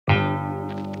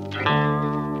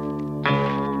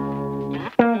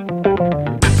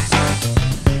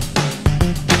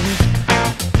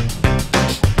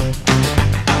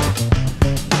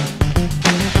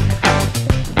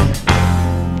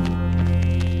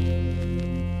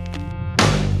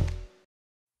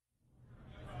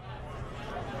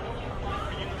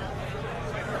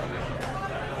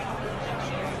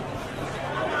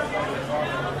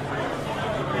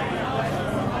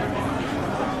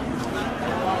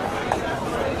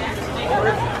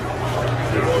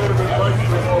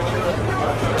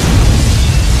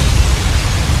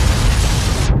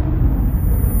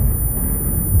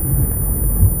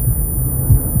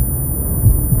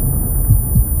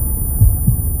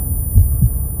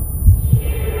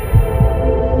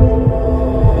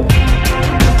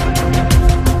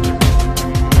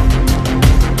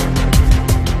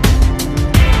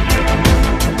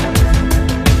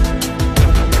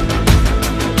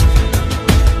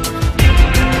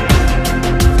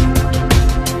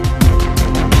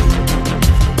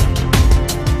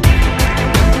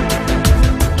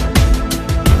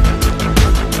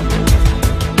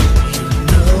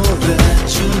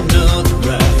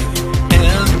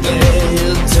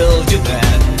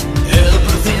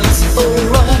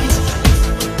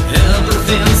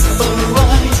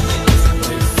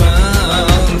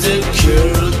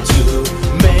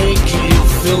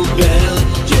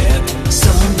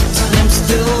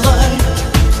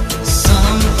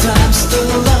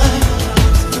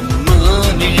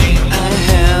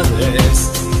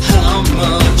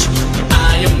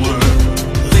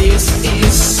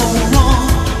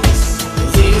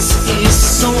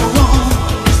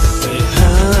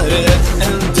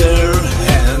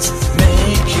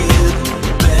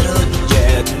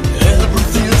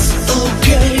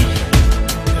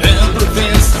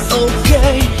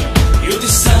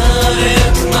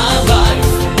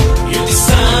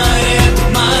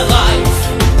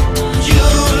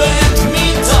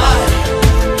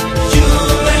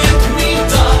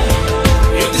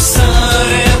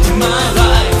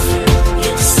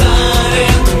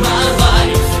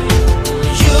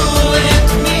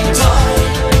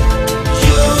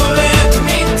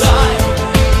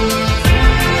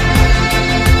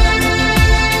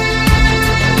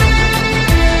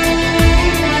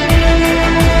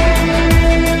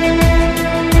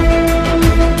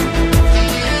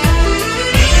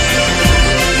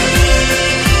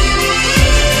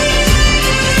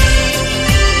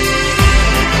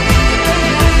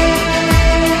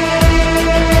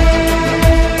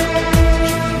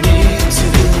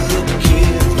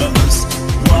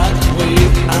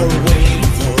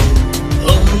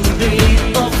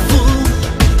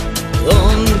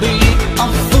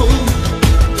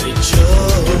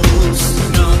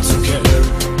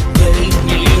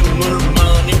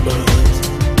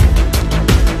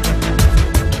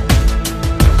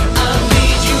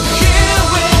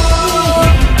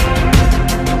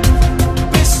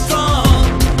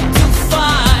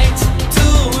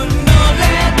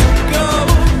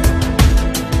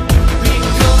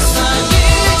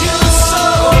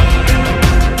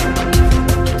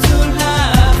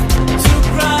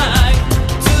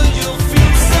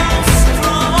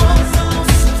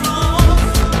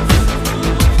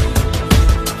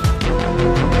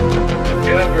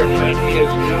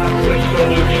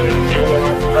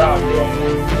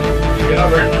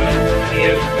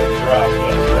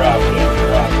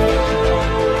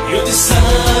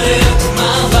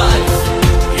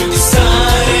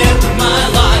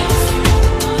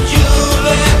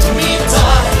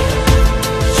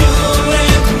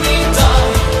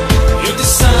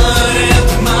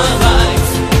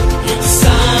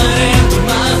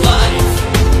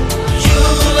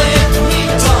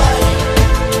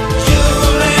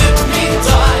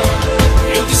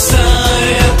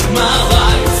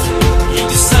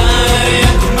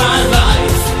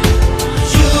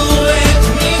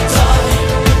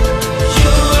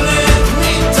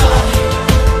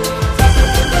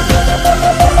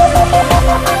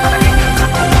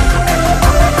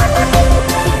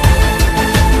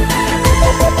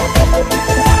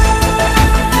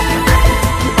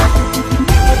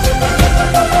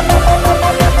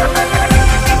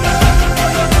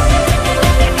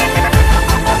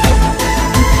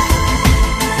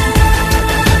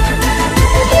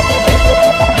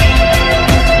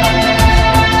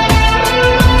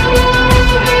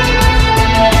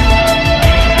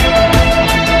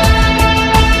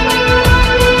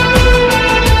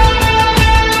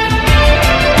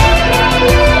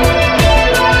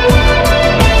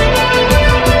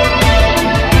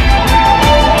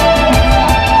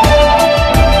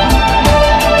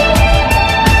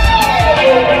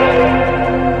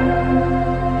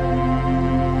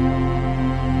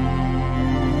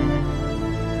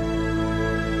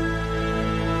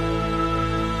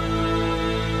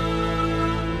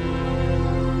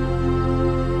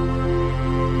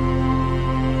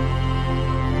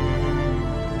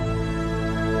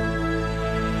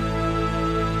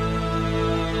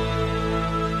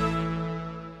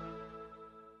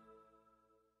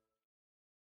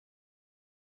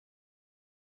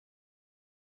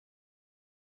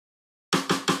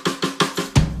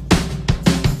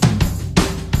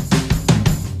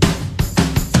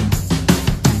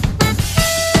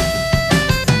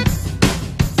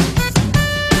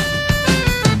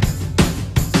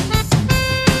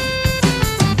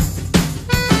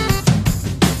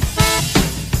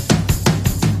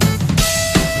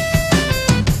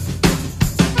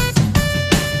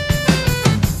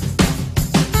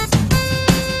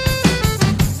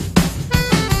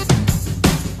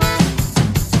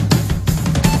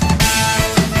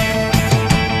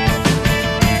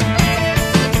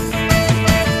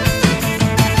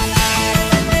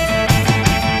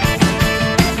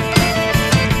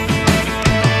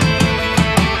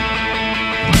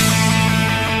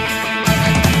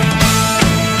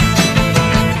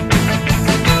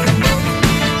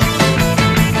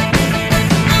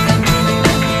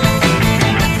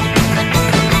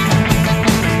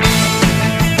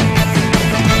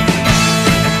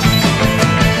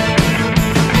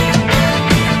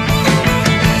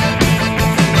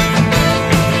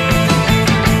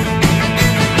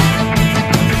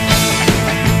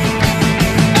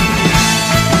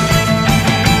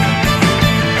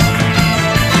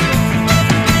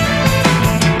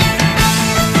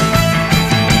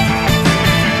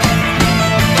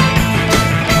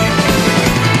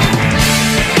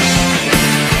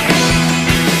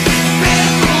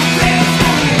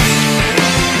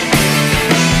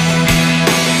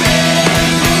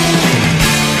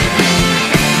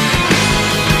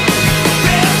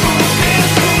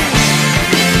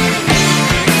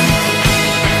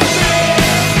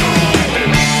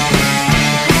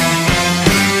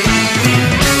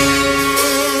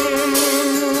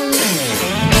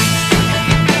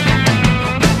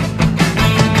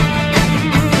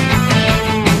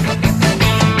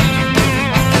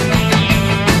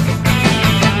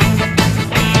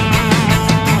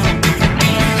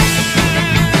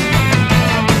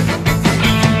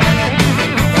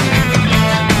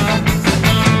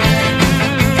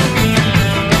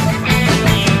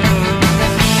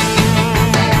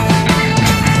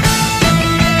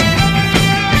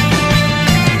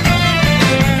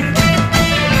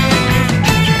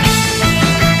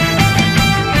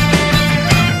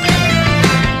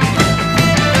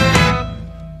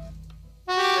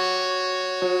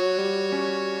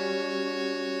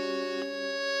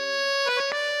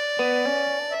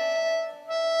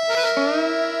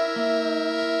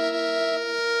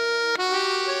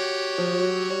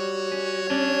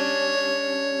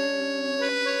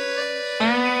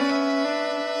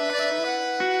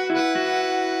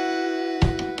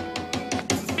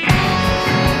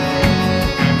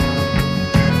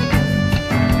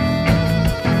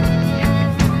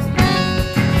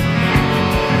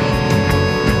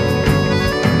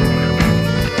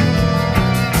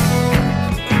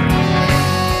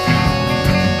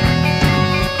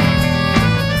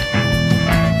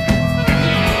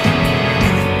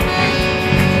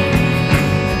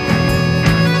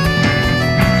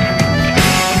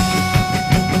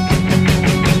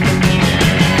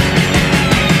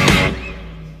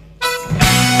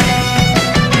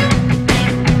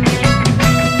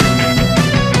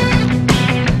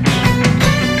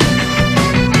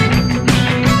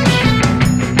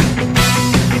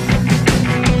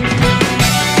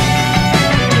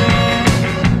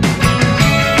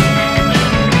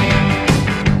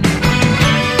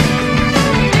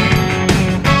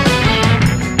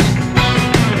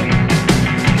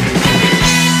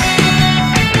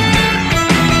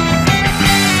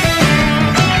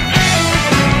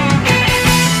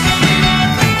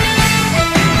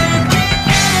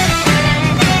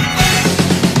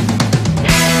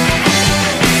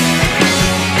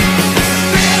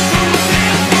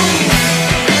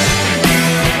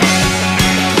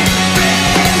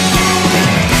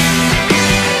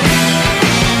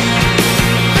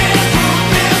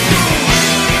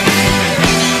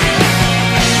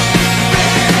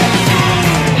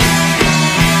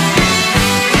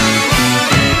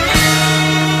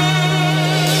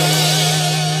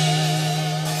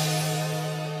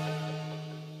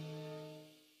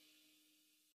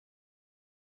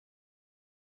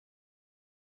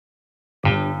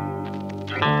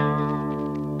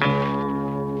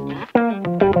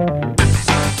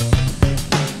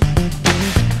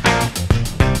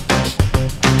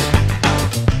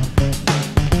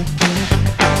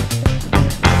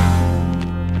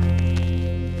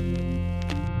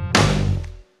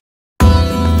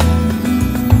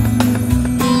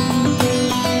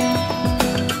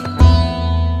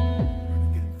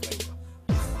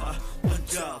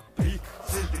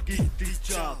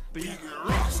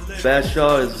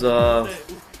Badshah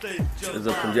is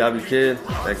a Punjabi kid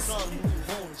that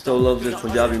still loves his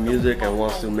Punjabi music and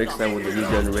wants to mix that with the new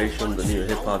generation, the new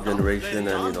hip hop generation,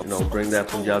 and bring that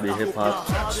Punjabi hip hop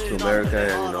to America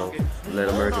and let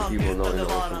American people know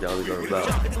what Punjabis are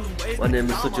about. My name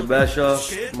is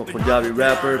Badshah. I'm a Punjabi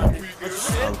rapper.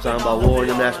 I'm signed by WOA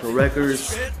International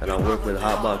Records, and I work with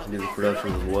Hotbox Music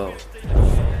Productions as well.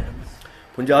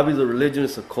 Punjabi is a religion,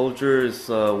 it's a culture, it's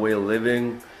a way of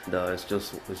living. It's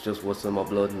just what's in my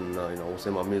blood and what's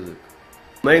in my music.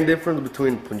 Main difference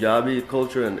between Punjabi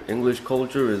culture and English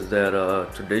culture is that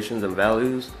traditions and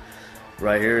values.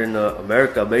 Right here in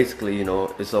America, basically,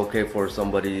 it's okay for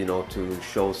somebody, to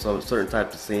show some certain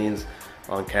types of scenes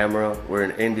on camera. Where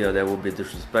in India, that would be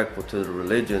disrespectful to the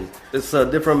religion. It's a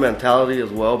different mentality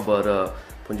as well, but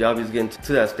Punjabi is getting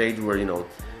to that stage where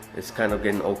it's kind of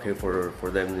getting okay for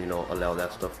them to allow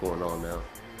that stuff going on now.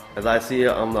 As I see it,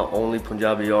 I'm the only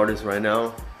Punjabi artist right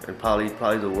now, and probably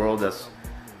the world that's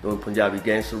doing Punjabi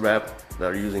gangster rap, that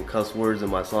are using cuss words in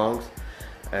my songs.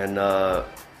 And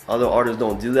other artists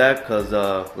don't do that because,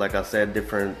 like I said,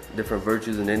 different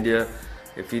virtues in India.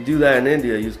 If you do that in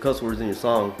India, use cuss words in your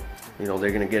song,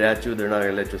 they're gonna get at you. They're not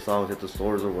gonna let your songs hit the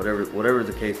stores or whatever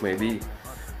the case may be.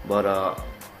 But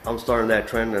I'm starting that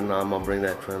trend, and I'm gonna bring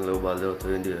that trend little by little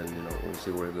to India, and we'll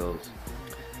see where it goes.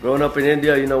 Growing up in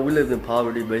India, we lived in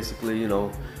poverty basically,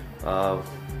 the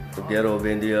ghetto of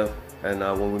India. And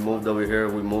when we moved over here,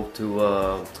 we moved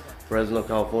to Fresno,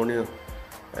 California,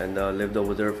 and lived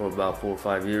over there for about 4 or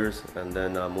 5 years, and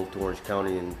then moved to Orange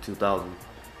County in 2000.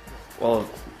 Well,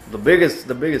 the biggest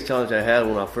challenge I had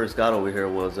when I first got over here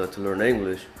was to learn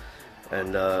English,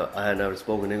 and I had never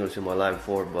spoken English in my life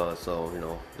before, but so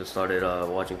just started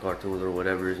watching cartoons or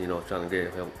whatever, trying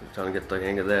to get the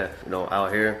hang of that.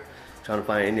 Out here, trying to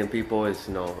find Indian people is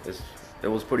it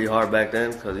was pretty hard back then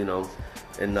because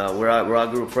and where I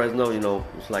grew up, Fresno,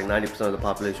 it's like 90% of the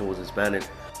population was Hispanic.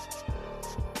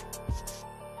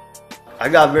 I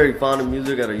got very fond of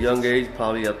music at a young age,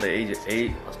 probably at the age of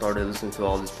 8. I started listening to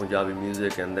all this Punjabi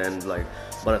music, and then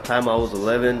by the time I was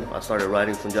 11, I started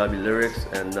writing Punjabi lyrics,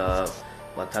 and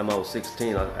by the time I was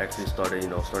 16, I actually started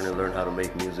starting to learn how to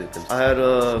make music. And I had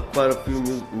quite a few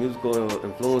musical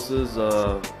influences,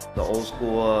 the old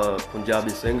school Punjabi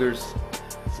singers,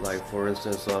 like for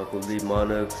instance Kuldeep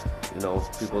Manak,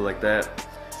 people like that.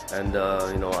 And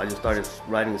I just started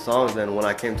writing songs. And when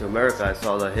I came to America, I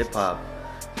saw the hip hop.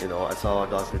 I saw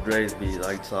Dr. Dre's beat,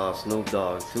 I saw Snoop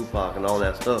Dogg, Tupac, and all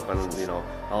that stuff. And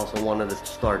I also wanted to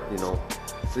start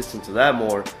listening to that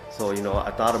more. So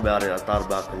I thought about it. I thought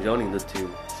about conjoining the two,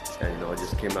 and I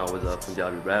just came out with a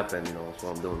Punjabi rap, and that's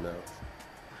what I'm doing now.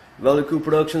 WOA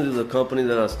Productions is a company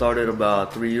that I started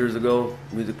about 3 years ago,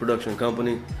 music production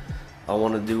company. I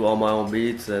want to do all my own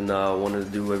beats, and I want to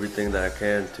do everything that I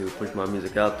can to push my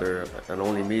music out there, and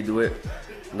only me do it,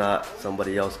 not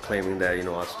somebody else claiming that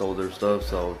I stole their stuff.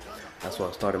 So that's why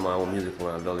I started my own music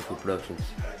line, WOA Productions.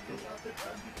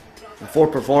 Before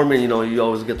performing, you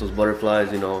always get those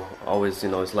butterflies. Always,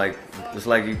 it's like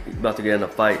you're about to get in a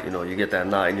fight. You get that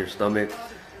knot in your stomach.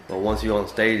 But once you're on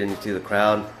stage and you see the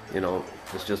crowd,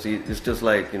 it's just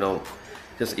like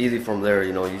just easy from there.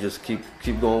 You just keep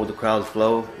going with the crowd's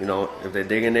flow. If they're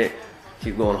digging it,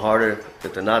 keep going harder.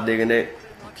 If they're not digging it,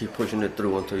 keep pushing it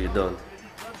through until you're done.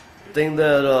 The thing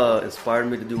that inspired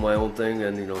me to do my own thing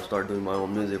and start doing my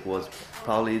own music was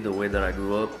probably the way that I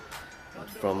grew up,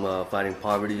 from fighting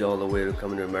poverty all the way to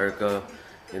coming to America.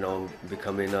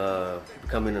 Becoming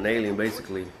an alien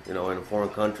basically. In a foreign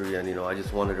country, and I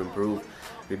just wanted to improve,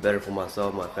 be better for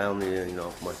myself, my family, and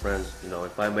for my friends.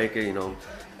 If I make it,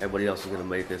 everybody else is gonna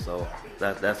make it. So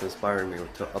that's inspiring me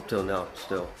up till now.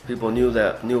 Still, people knew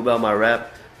about my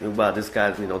rap, knew about this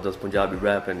guy, does Punjabi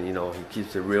rap, and he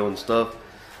keeps it real and stuff.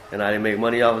 And I didn't make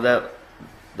money off of that.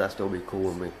 That still be cool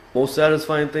with me. Most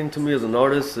satisfying thing to me as an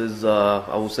artist is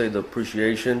I would say the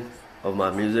appreciation of my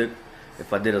music.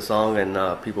 If I did a song and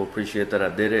people appreciate that I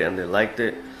did it and they liked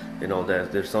it,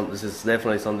 that this is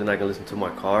definitely something I can listen to in my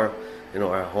car,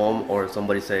 at home, or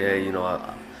somebody say, hey,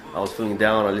 I was feeling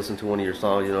down, I listened to one of your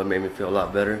songs, it made me feel a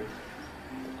lot better.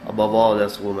 Above all,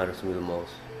 that's what matters to me the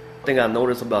most. I think I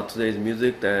noticed about today's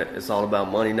music that it's all about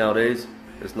money nowadays.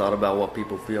 It's not about what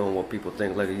people feel and what people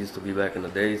think like it used to be back in the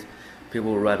days.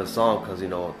 People would write a song because,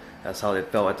 that's how they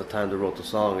felt at the time they wrote the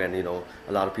song, and, a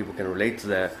lot of people can relate to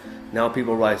that. Now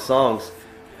people write songs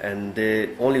and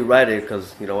they only write it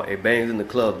because, it bangs in the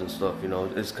clubs and stuff,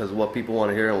 It's because what people want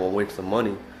to hear and what makes them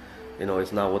money.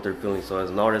 It's not what they're feeling. So as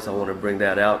an artist, I want to bring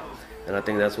that out, and I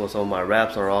think that's what some of my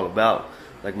raps are all about.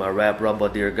 like my rap Rabba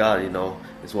Dear God, you know,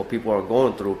 it's what people are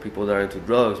going through. People that are into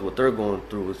drugs, what they're going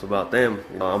through, it's about them.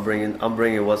 You know, I'm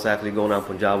bringing what's actually going on in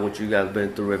Punjab, what you guys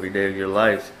been through every day of your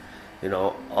lives. You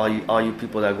know, all you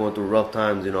people that are going through rough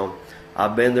times, you know,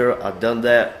 I've been there, I've done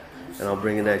that, and I'm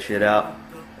bringing that shit out.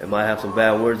 It might have some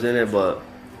bad words in it, but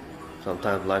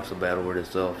sometimes life's a bad word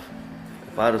itself.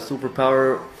 If I had a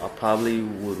superpower, I probably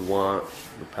would want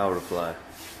the power to fly.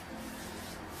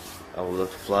 I would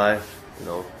love to fly, you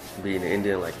know, be in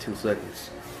India in like 2 seconds.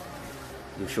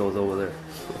 Do shows over there.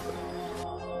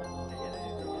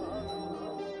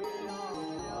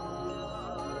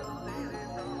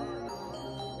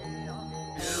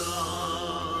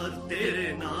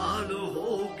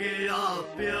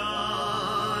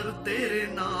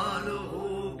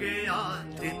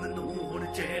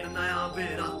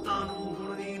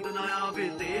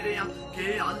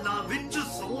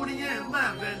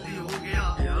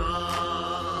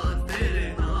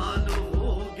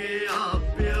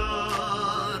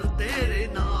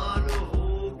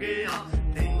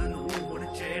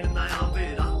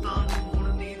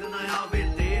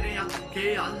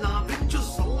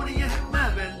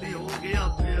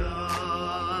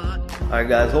 Alright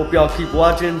guys, hope y'all keep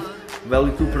watching.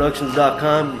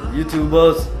 ValleyCrewProductions.com, YouTube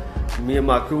us. Me and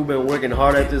my crew been working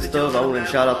hard at this stuff. I want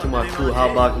to shout out to my crew,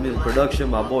 Hotbox Music Production,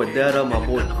 my boy Dada, my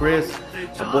boy Chris,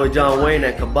 my boy John Wayne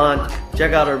at Caban.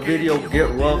 Check out our video, Get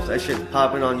Rough. That shit's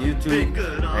popping on YouTube.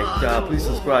 And please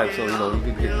subscribe so you know you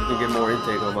can get more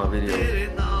intake on my videos.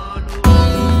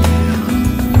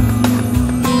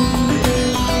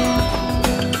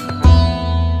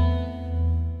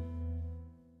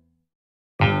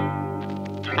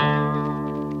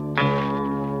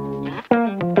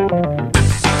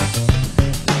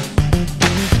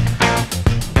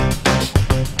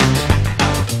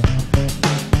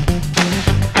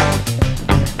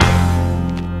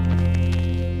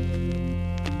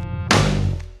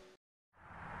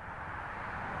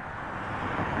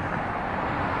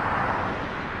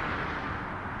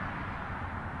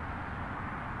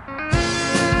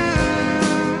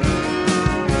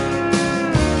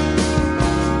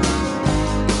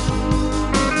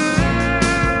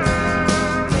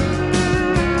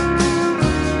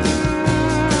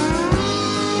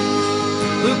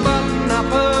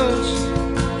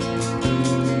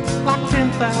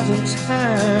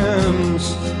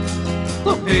 Times.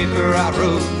 The paper I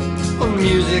wrote, the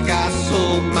music I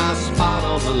sold, my spot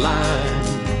on the line.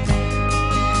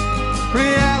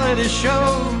 Reality show,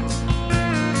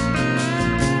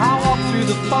 I walk through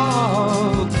the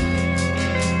fog.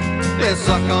 They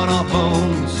suck on our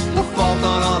bones, the fault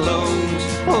on our loans.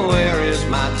 Where is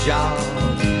my job?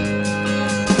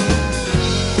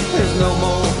 There's no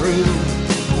more room.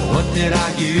 What did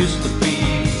I used to be?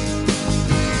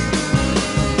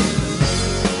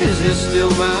 Is this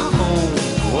still my home?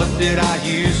 What did I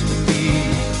used to be?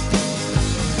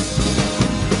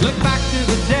 Look back to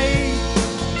the day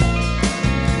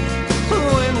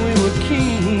when we were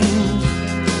kings.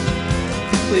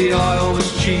 The oil was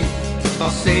cheap,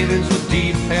 our savings were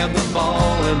deep, and the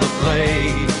ball and the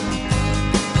play.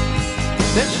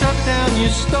 Then shut down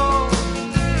your store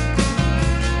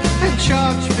and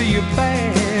charge for your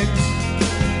bags.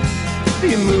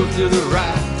 You move to the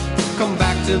right, come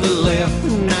back to the left,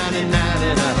 99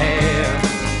 and a half.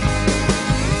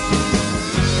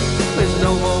 There's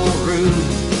no more room.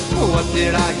 What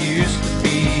did I used to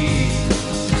be?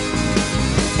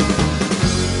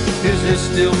 Is this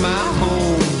still my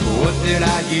home? What did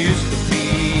I used to be?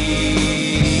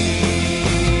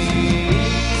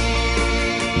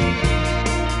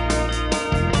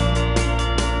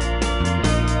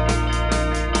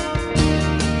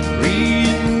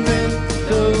 Reinvent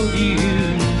though you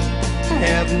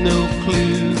have no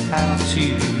clue how to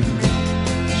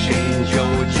change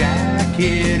your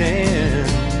jacket and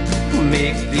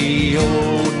make the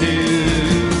old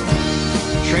new.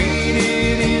 Trade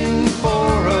it in for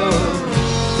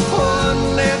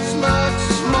one that's much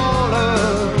smaller.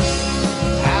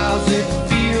 How's it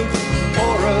feel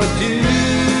for a dude?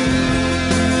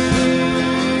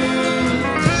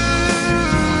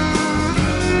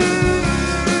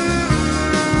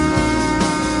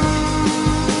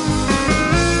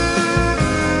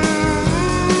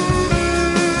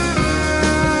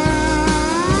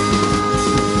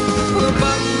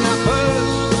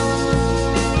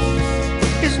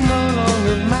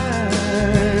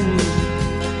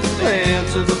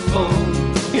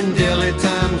 In Delhi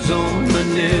time zone,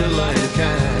 Manila and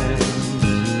kind.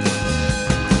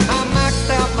 I maxed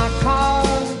out my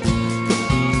card,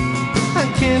 I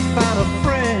can't find a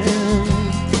friend.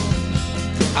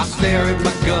 I stare at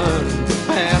my gun,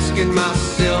 asking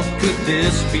myself, could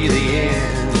this be the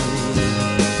end?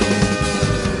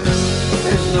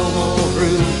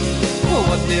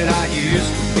 did I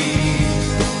used to be?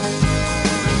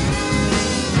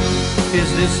 Is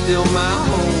this still my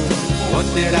home? What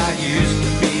did I used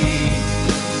to be?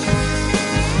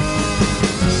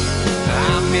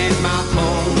 I made my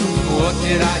home. What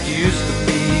did I used to be?